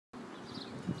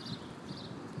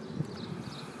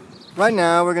Right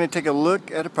now we're going to take a look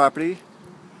at a property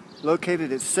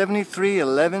located at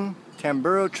 7311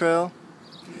 Tamburo Trail.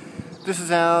 This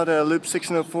is out Loop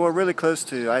 1604, really close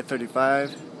to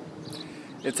I-35.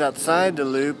 It's outside the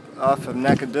loop off of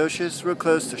Nacogdoches, real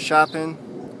close to shopping,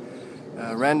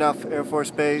 Randolph Air Force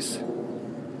Base.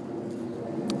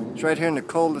 It's right here in the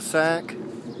cul-de-sac.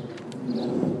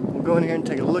 We'll go in here and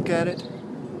take a look at it.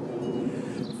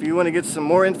 If you want to get some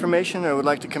more information or would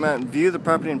like to come out and view the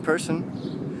property in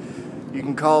person, you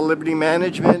can call Liberty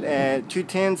Management at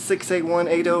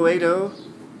 210-681-8080.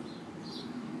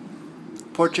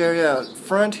 Porch area out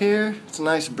front here. It's a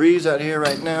nice breeze out here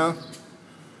right now.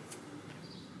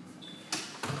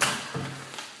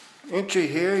 Entry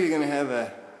here, you're going to have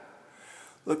a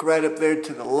look right up there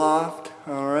to the loft.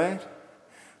 Alright.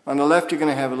 On the left, you're going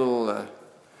to have a little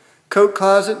coat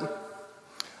closet.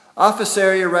 Office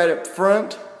area right up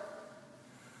front.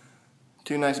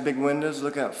 Two nice big windows.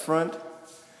 Look out front.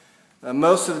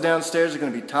 Most of the downstairs are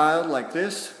going to be tiled like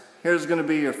this. Here's going to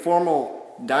be your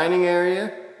formal dining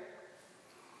area.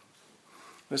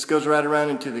 This goes right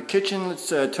around into the kitchen. Let's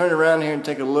turn around here and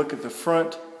take a look at the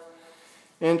front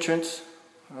entrance.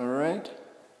 Alright.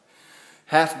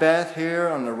 Half bath here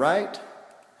on the right.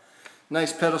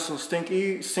 Nice pedestal sink.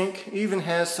 Even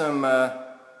has some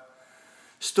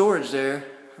storage there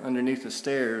underneath the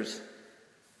stairs.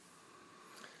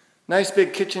 Nice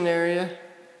big kitchen area.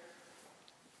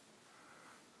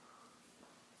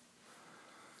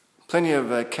 Plenty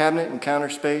of cabinet and counter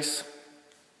space.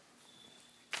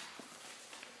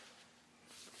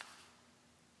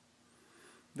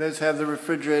 Does have the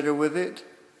refrigerator with it.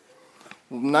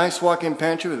 Nice walk-in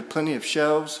pantry with plenty of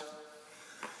shelves.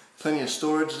 Plenty of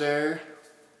storage there.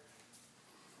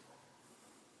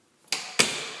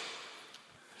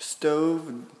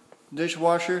 Stove,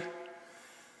 dishwasher.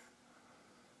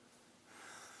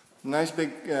 Nice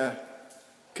big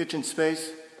kitchen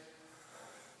space.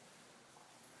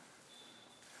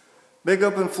 Big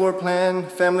open floor plan,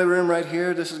 family room right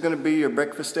here. This is going to be your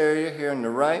breakfast area here on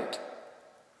the right.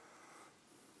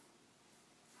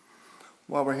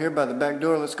 While we're here by the back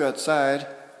door, let's go outside.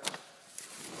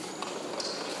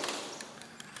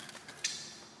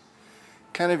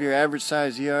 Kind of your average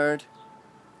size yard.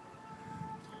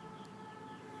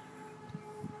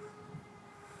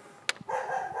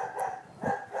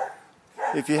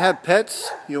 If you have pets,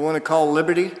 you'll want to call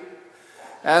Liberty.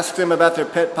 Ask them about their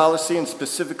pet policy and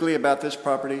specifically about this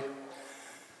property.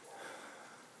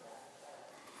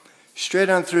 Straight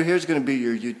on through here is going to be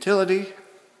your utility,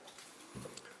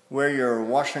 where your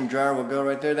washer and dryer will go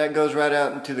right there. That goes right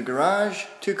out into the garage,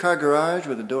 two-car garage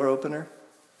with a door opener.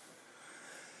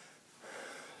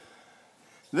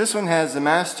 This one has the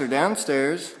master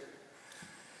downstairs.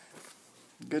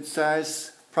 Good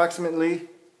size, approximately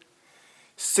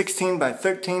 16 by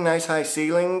 13, nice high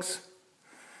ceilings.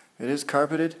 It is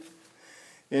carpeted.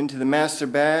 Into the master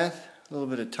bath, a little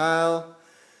bit of tile.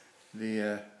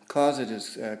 The closet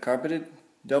is carpeted,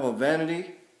 double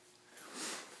vanity.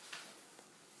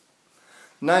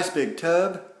 Nice big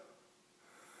tub.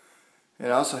 It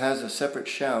also has a separate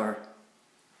shower.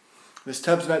 This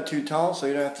tub's not too tall, so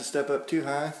you don't have to step up too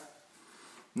high.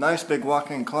 Nice big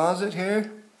walk-in closet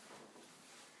here.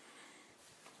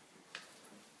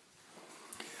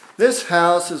 This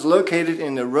house is located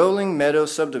in the Rolling Meadow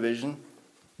subdivision.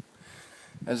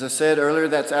 As I said earlier,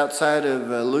 that's outside of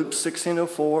Loop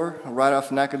 1604, right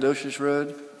off Nacogdoches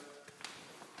Road.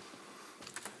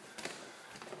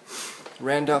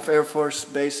 Randolph Air Force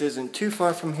Base isn't too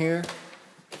far from here.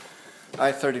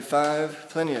 I-35,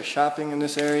 plenty of shopping in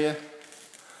this area.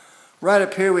 Right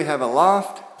up here we have a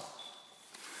loft.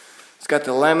 It's got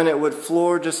the laminate wood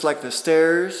floor just like the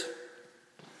stairs.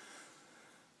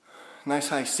 Nice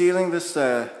high ceiling. This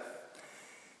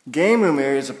game room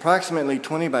area is approximately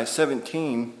 20 by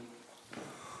 17.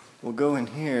 We'll go in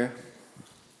here.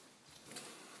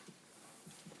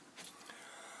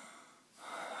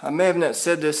 I may have not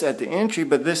said this at the entry,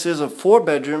 but this is a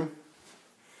 4-bedroom,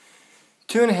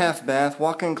 2.5 bath,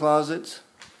 walk-in closets.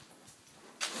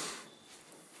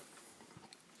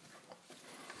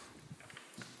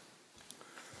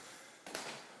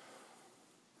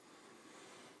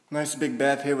 Nice big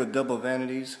bath here with double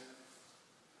vanities.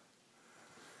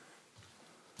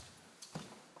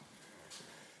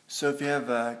 So if you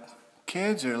have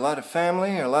kids or a lot of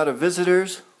family or a lot of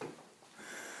visitors,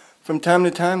 from time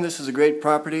to time this is a great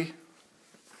property.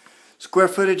 Square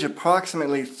footage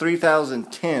approximately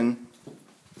 3,010.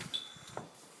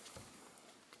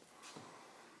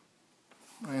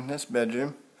 And this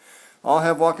bedroom. All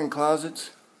have walk-in closets.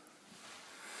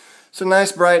 It's a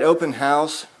nice bright open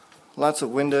house. Lots of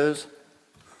windows.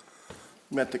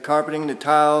 Got the carpeting, the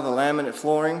tile, the laminate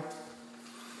flooring.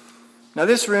 Now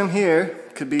this room here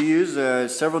could be used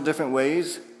several different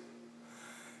ways.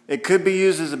 It could be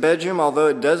used as a bedroom, although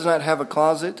it does not have a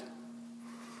closet.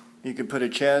 You could put a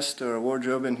chest or a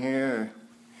wardrobe in here, or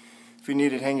if you need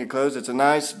to hang your clothes. It's a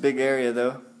nice big area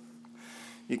though.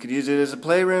 You could use it as a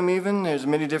playroom even. There's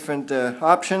many different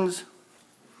options.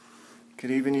 You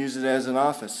could even use it as an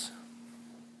office.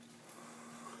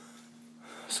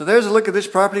 So there's a look at this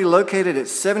property located at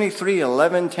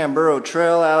 7311 Tamburo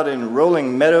Trail out in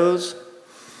Rolling Meadows.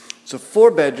 It's a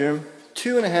 4-bedroom,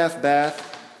 2.5 bath.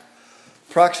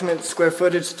 Approximate square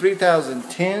footage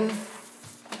 3,010.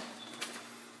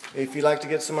 If you'd like to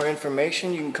get some more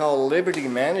information, you can call Liberty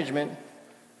Management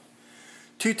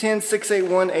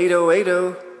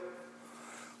 210-681-8080.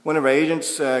 One of our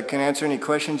agents can answer any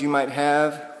questions you might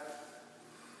have.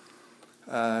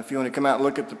 If you want to come out and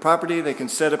look at the property, they can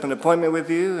set up an appointment with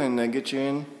you and get you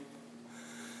in.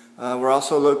 We're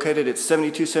also located at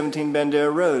 7217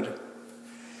 Bandera Road.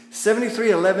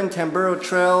 7311 Tamburo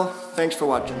Trail. Thanks for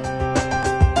watching.